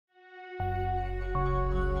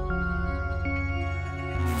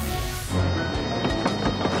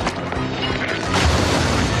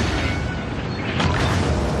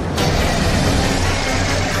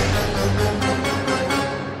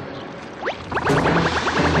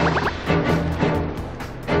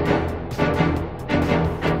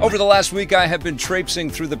Over the last week, I have been traipsing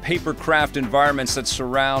through the papercraft environments that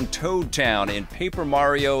surround Toad Town in Paper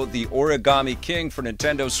Mario: The Origami King for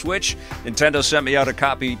Nintendo Switch. Nintendo sent me out a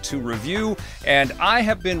copy to review, and I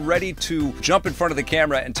have been ready to jump in front of the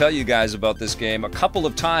camera and tell you guys about this game a couple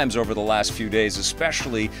of times over the last few days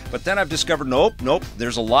especially, but then I've discovered, nope,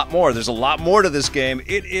 there's a lot more. There's a lot more to this game.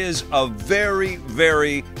 It is a very,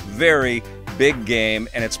 very, very big game,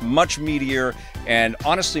 and it's much meatier and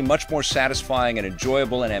honestly much more satisfying and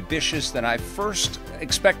enjoyable and ambitious than I first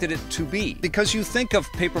expected it to be. Because you think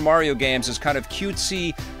of Paper Mario games as kind of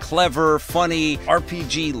cutesy, clever, funny,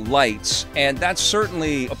 RPG lights, and that's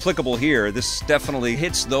certainly applicable here. This definitely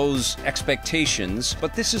hits those expectations,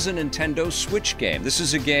 but this is a Nintendo Switch game. This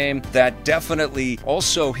is a game that definitely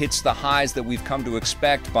also hits the highs that we've come to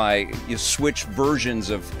expect by Switch versions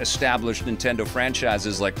of established Nintendo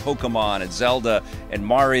franchises like Pokemon and Zelda and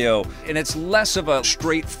Mario, and it's less of a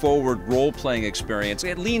straightforward role-playing experience.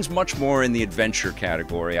 It leans much more in the adventure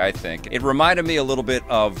category, I think. It reminded me a little bit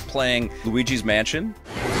of playing Luigi's Mansion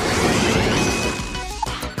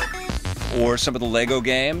or some of the Lego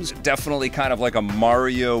games. Definitely kind of like a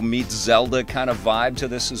Mario meets Zelda kind of vibe to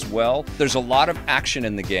this as well. There's a lot of action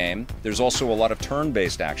in the game. There's also a lot of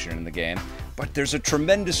turn-based action in the game, but there's a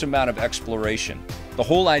tremendous amount of exploration. The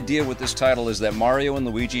whole idea with this title is that Mario and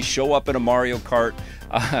Luigi show up in a Mario Kart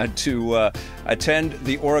to attend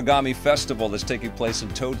the Origami Festival that's taking place in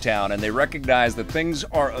Toad Town, and they recognize that things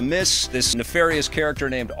are amiss. This nefarious character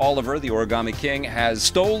named Oliver, the Origami King, has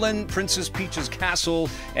stolen Princess Peach's castle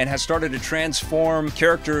and has started to transform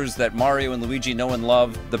characters that Mario and Luigi know and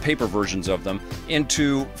love, the paper versions of them,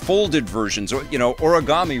 into folded versions, or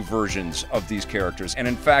origami versions of these characters. And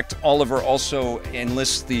in fact, Oliver also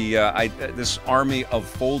enlists this army of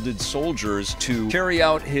folded soldiers to carry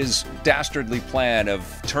out his dastardly plan of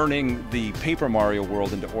turning the Paper Mario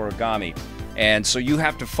world into origami. And so you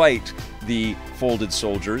have to fight the folded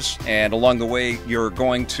soldiers, and along the way you're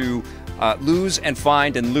going to lose and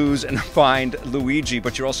find Luigi,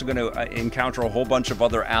 but you're also going to encounter a whole bunch of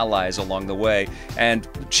other allies along the way. And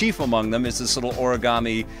chief among them is this little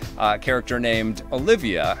origami character named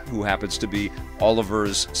Olivia, who happens to be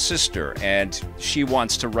Oliver's sister, and she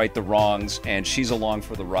wants to right the wrongs, and she's along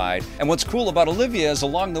for the ride. And what's cool about Olivia is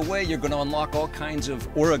along the way you're going to unlock all kinds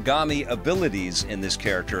of origami abilities in this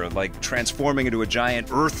character, like transforming into a giant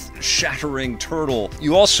earth-shattering turtle.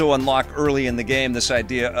 You also unlock early in the game this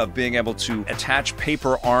idea of being able to attach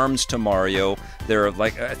paper arms to Mario. There are,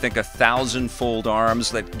 like, I think 1,000 fold arms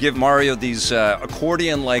that give Mario these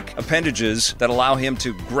accordion-like appendages that allow him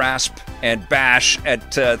to grasp and bash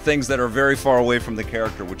at things that are very far away from the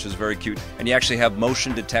character, which is very cute. And you actually have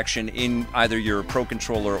motion detection in either your Pro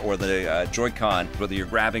Controller or the Joy-Con, whether you're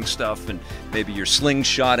grabbing stuff and maybe you're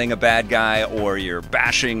slingshotting a bad guy or you're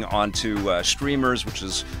bashing onto streamers, which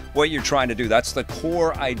is what you're trying to do. That's the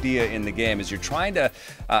core idea in the game, is you're trying to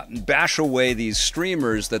bash away these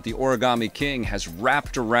streamers that the Origami King has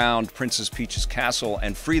wrapped around Princess Peach's castle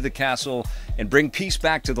and free the castle and bring peace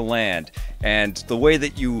back to the land. And the way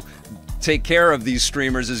that you take care of these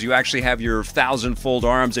streamers is you actually have your 1,000-fold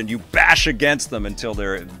arms and you bash against them until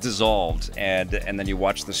they're dissolved, and then you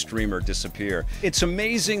watch the streamer disappear. It's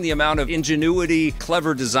amazing the amount of ingenuity,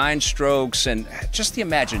 clever design strokes, and just the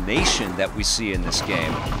imagination that we see in this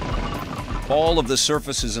game. All of the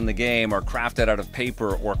surfaces in the game are crafted out of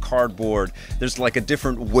paper or cardboard. There's like a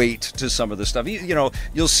different weight to some of the stuff.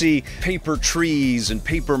 You'll see paper trees and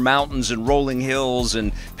paper mountains and rolling hills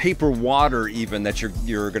and paper water even that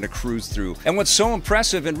you're going to cruise through. And what's so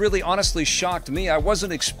impressive and really honestly shocked me, I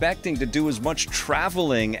wasn't expecting to do as much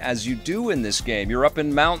traveling as you do in this game. You're up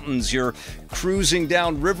in mountains, you're cruising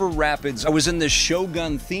down river rapids. I was in this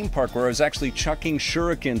Shogun theme park where I was actually chucking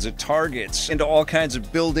shurikens at targets into all kinds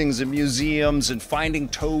of buildings and museums and finding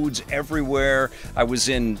toads everywhere. I was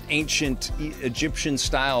in ancient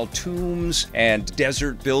Egyptian-style tombs and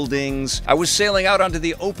desert buildings. I was sailing out onto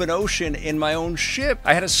the open ocean in my own ship.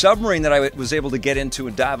 I had a submarine that I was able to get into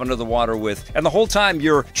and dive under the water with. And the whole time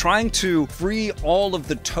you're trying to free all of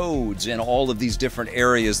the toads in all of these different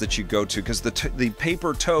areas that you go to, because the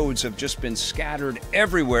paper toads have just been scattered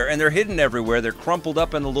everywhere, and they're hidden everywhere. They're crumpled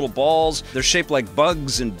up into little balls. They're shaped like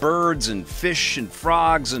bugs and birds and fish and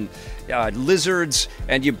frogs and lizards,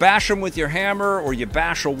 and you bash them with your hammer, or you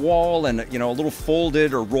bash a wall, and a little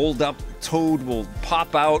folded or rolled up Toad will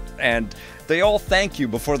pop out, and they all thank you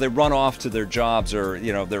before they run off to their jobs, or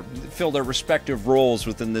fill their respective roles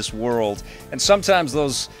within this world. And sometimes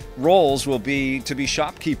those roles will be to be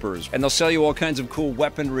shopkeepers, and they'll sell you all kinds of cool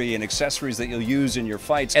weaponry and accessories that you'll use in your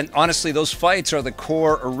fights. And honestly, those fights are the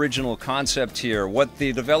core original concept here. What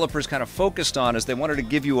the developers kind of focused on is they wanted to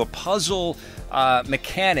give you a puzzle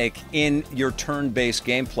mechanic in your turn-based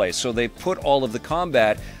gameplay. So they put all of the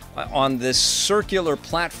combat on this circular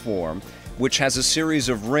platform, which has a series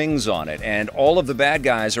of rings on it, and all of the bad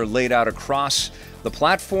guys are laid out across the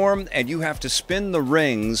platform, and you have to spin the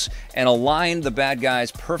rings and align the bad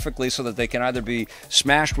guys perfectly so that they can either be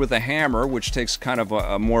smashed with a hammer, which takes kind of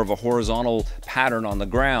a more of a horizontal pattern on the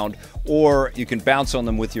ground, or you can bounce on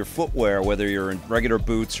them with your footwear, whether you're in regular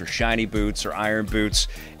boots or shiny boots or iron boots,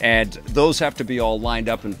 and those have to be all lined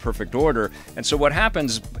up in perfect order. And so what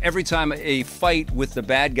happens every time a fight with the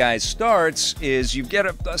bad guys starts is you get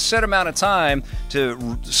a set amount of time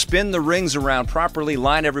to spin the rings around properly,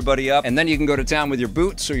 line everybody up, and then you can go to town with your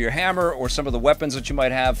boots or your hammer or some of the weapons that you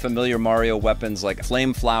might have, familiar Mario weapons like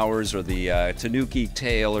flame flowers or the Tanuki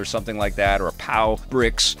tail or something like that, or POW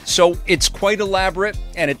bricks. So it's quite elaborate,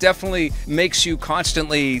 and it definitely makes you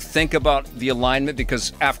constantly think about the alignment,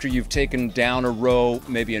 because after you've taken down a row,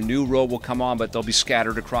 maybe a new row will come on, but they'll be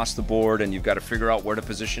scattered across the board, and you've got to figure out where to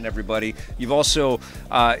position everybody. You've also,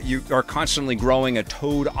 you are constantly growing a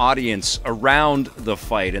Toad audience around the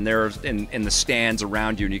fight, and they're in the stands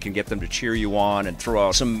around you, and you can get them to cheer you on and throw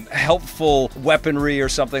out some helpful weaponry or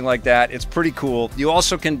something like that. It's pretty cool. You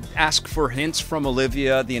also can ask for hints from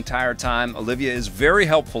Olivia the entire time. Olivia is very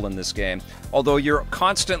helpful in this game, although you're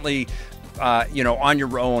constantly on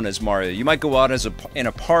your own as Mario. You might go out in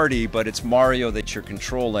a party, but it's Mario that you're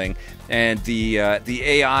controlling, and the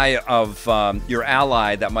AI of your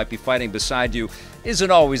ally that might be fighting beside you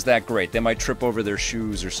isn't always that great. They might trip over their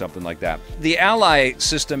shoes or something like that. The ally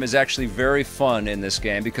system is actually very fun in this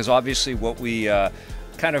game, because obviously what we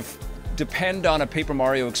kind of depend on a Paper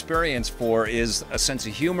Mario experience for is a sense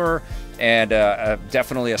of humor, and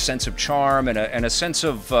definitely a sense of charm, and a sense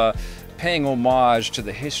of paying homage to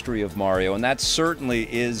the history of Mario, and that certainly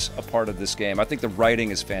is a part of this game. I think the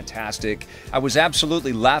writing is fantastic. I was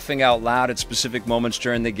absolutely laughing out loud at specific moments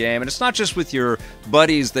during the game, and it's not just with your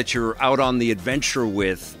buddies that you're out on the adventure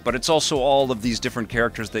with, but it's also all of these different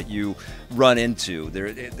characters that you run into.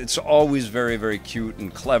 It's always very, very cute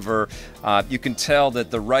and clever. You can tell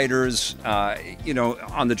that the writers,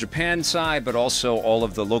 on the Japan side, but also all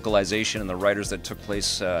of the localization and the writers that took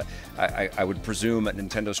place, I would presume, at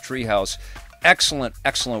Nintendo's Treehouse. Excellent,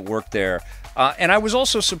 excellent work there. And I was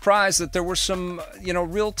also surprised that there were some,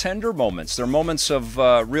 real tender moments. There are moments of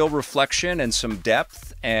real reflection and some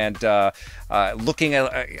depth, and looking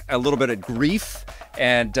at a little bit at grief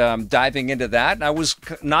and diving into that. And I was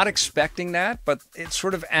not expecting that, but it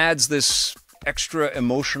sort of adds this extra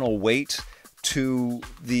emotional weight to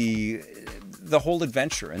the whole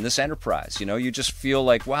adventure and this enterprise. You just feel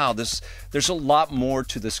like, wow, there's a lot more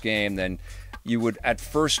to this game than you would at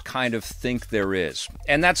first kind of think there is.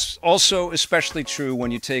 And that's also especially true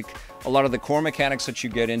when you take a lot of the core mechanics that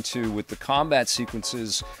you get into with the combat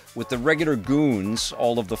sequences, with the regular goons,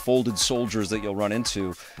 all of the folded soldiers that you'll run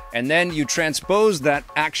into, and then you transpose that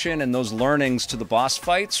action and those learnings to the boss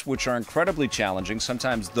fights, which are incredibly challenging.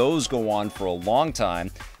 Sometimes those go on for a long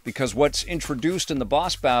time, because what's introduced in the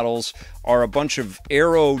boss battles are a bunch of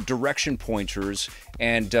arrow direction pointers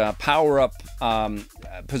and power-up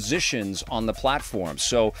positions on the platform.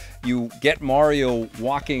 So you get Mario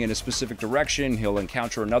walking in a specific direction, he'll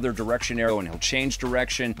encounter another direction arrow and he'll change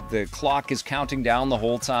direction. The clock is counting down the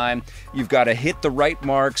whole time. You've got to hit the right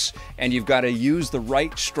marks, and you've got to use the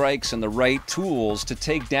right strikes and the right tools to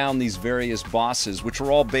take down these various bosses, which are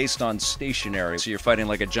all based on stationary. So you're fighting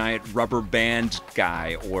like a giant rubber band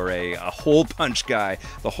guy or a hole punch guy.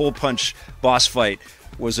 The hole punch boss fight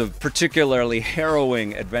was a particularly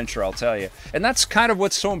harrowing adventure, I'll tell you. And that's kind of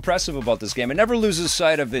what's so impressive about this game. It never loses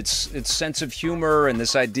sight of its sense of humor and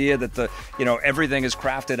this idea that everything is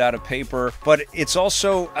crafted out of paper, but it's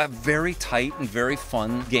also a very tight and very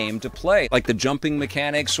fun game to play. Like the jumping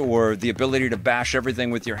mechanics, or the ability to bash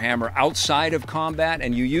everything with your hammer outside of combat,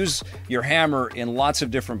 and you use your hammer in lots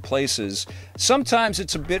of different places. Sometimes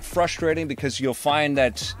it's a bit frustrating because you'll find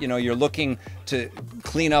that, you're looking to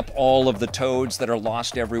clean up all of the toads that are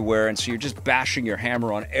lost everywhere, and so you're just bashing your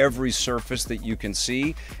hammer on every surface that you can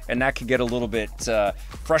see, and that can get a little bit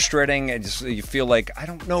frustrating, and you feel like, I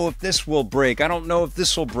don't know if this will break, I don't know if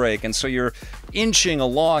this will break, and so you're inching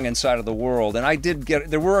along inside of the world. And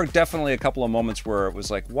there were definitely a couple of moments where it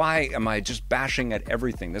was like, why am I just bashing at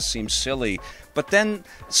everything? This seems silly. But then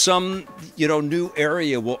some, new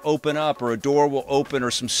area will open up, or a door will open,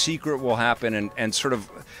 or some secret will happen, and sort of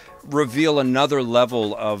reveal another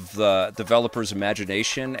level of the developer's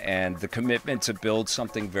imagination and the commitment to build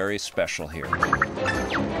something very special here.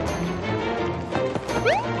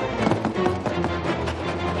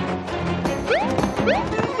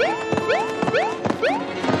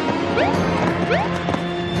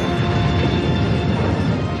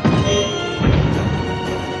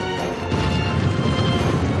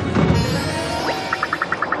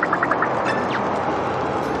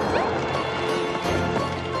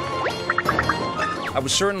 I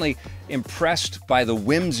was certainly impressed by the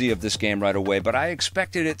whimsy of this game right away, but I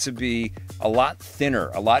expected it to be a lot thinner,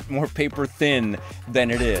 a lot more paper thin than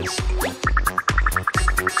it is.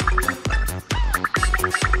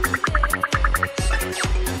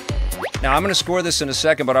 Now, I'm going to score this in a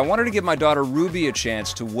second, but I wanted to give my daughter Ruby a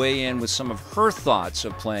chance to weigh in with some of her thoughts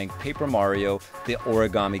of playing Paper Mario, the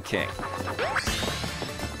Origami King.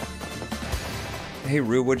 Hey,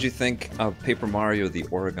 Ru, what'd you think of Paper Mario, the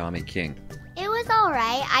Origami King? It was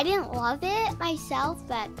alright. I didn't love it myself,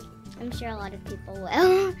 but I'm sure a lot of people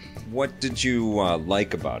will. What did you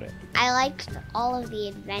like about it? I liked all of the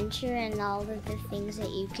adventure and all of the things that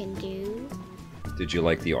you can do. Did you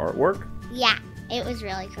like the artwork? Yeah, it was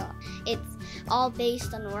really cool. It's all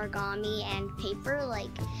based on origami and paper.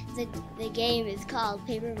 Like, the game is called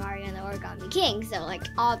Paper Mario and the Origami King, so like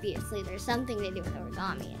obviously there's something to do with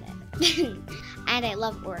origami in it. And I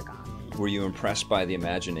love origami. Were you impressed by the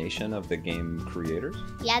imagination of the game creators?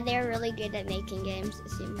 Yeah, they're really good at making games,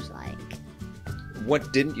 it seems like.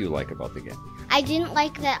 What didn't you like about the game? I didn't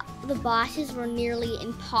like that the bosses were nearly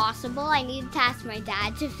impossible. I needed to ask my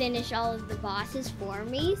dad to finish all of the bosses for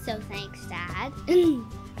me, so thanks, Dad.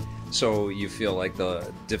 So you feel like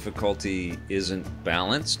the difficulty isn't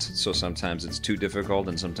balanced? So sometimes it's too difficult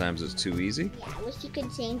and sometimes it's too easy? Yeah, I wish you could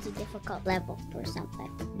change the difficult level or something.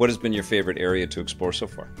 What has been your favorite area to explore so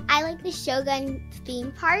far? I like the Shogun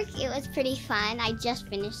theme park. It was pretty fun. I just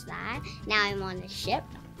finished that. Now I'm on the ship.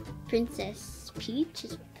 Princess Peach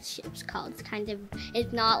is what the ship's called.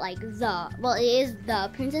 It's not like well, it is the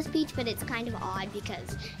Princess Peach, but it's kind of odd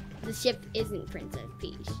because the ship isn't Princess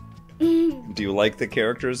Peach. Do you like the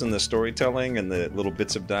characters and the storytelling and the little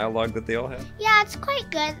bits of dialogue that they all have? Yeah, it's quite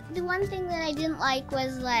good. The one thing that I didn't like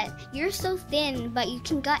was that you're so thin, but you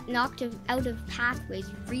can get knocked out of pathways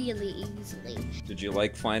really easily. Did you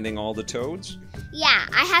like finding all the toads? Yeah,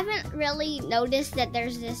 I haven't really noticed that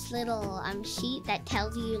there's this little sheet that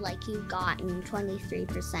tells you like you've gotten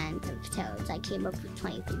 23% of toads. I came up with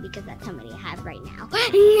 23 because that's how many I have right now.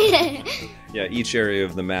 Yeah, each area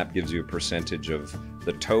of the map gives you a percentage of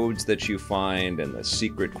the toads that you find and the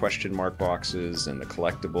secret question mark boxes and the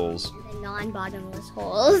collectibles. And the non-bottomless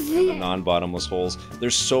holes. And the non-bottomless holes.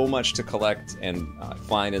 There's so much to collect and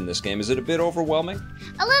find in this game. Is it a bit overwhelming?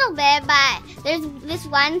 A little bit, but there's this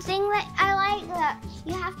one thing that I like, that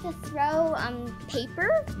you have to throw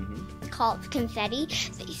paper called confetti,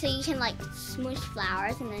 so you can like smush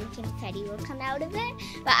flowers and then confetti will come out of it.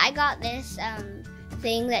 But I got this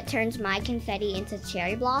thing that turns my confetti into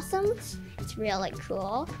cherry blossoms. It's really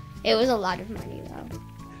cool. It was a lot of money though.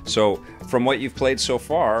 So, from what you've played so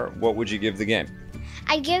far, what would you give the game?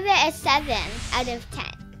 I give it a 7 out of 10.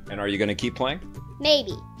 And are you going to keep playing?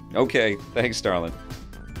 Maybe. Okay, thanks, darling.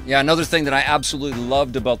 Yeah, another thing that I absolutely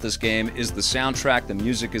loved about this game is the soundtrack. The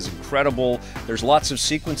music is incredible. There's lots of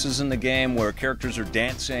sequences in the game where characters are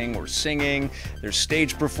dancing or singing. There's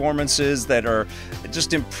stage performances that are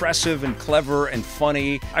just impressive and clever and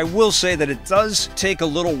funny. I will say that it does take a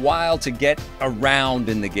little while to get around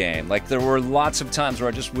in the game. Like, there were lots of times where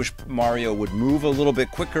I just wish Mario would move a little bit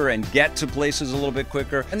quicker and get to places a little bit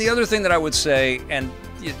quicker. And the other thing that I would say, and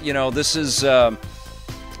this is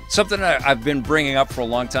something I've been bringing up for a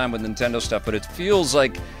long time with Nintendo stuff, but it feels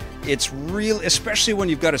like it's real, especially when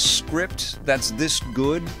you've got a script that's this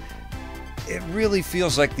good. It really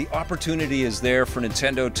feels like the opportunity is there for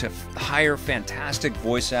Nintendo to hire fantastic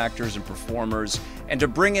voice actors and performers and to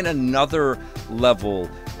bring in another level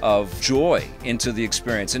of joy into the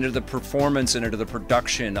experience, into the performance, and into the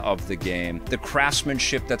production of the game. The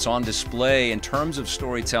craftsmanship that's on display in terms of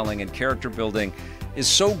storytelling and character building is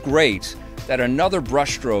so great at another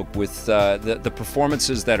brushstroke with the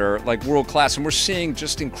performances that are like world class. And we're seeing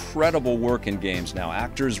just incredible work in games now.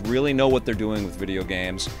 Actors really know what they're doing with video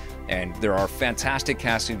games, and there are fantastic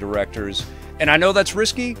casting directors. And I know that's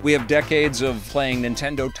risky. We have decades of playing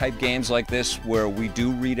Nintendo-type games like this where we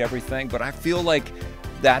do read everything, but I feel like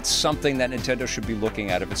that's something that Nintendo should be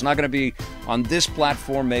looking at. If it's not going to be on this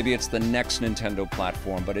platform, maybe it's the next Nintendo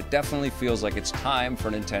platform, but it definitely feels like it's time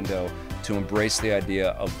for Nintendo to embrace the idea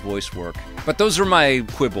of voice work. But those are my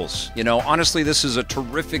quibbles. You know, honestly, this is a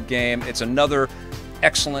terrific game. It's another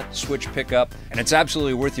excellent Switch pickup, and it's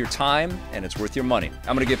absolutely worth your time, and it's worth your money.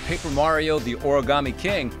 I'm going to give Paper Mario: The Origami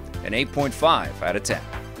King an 8.5 out of 10.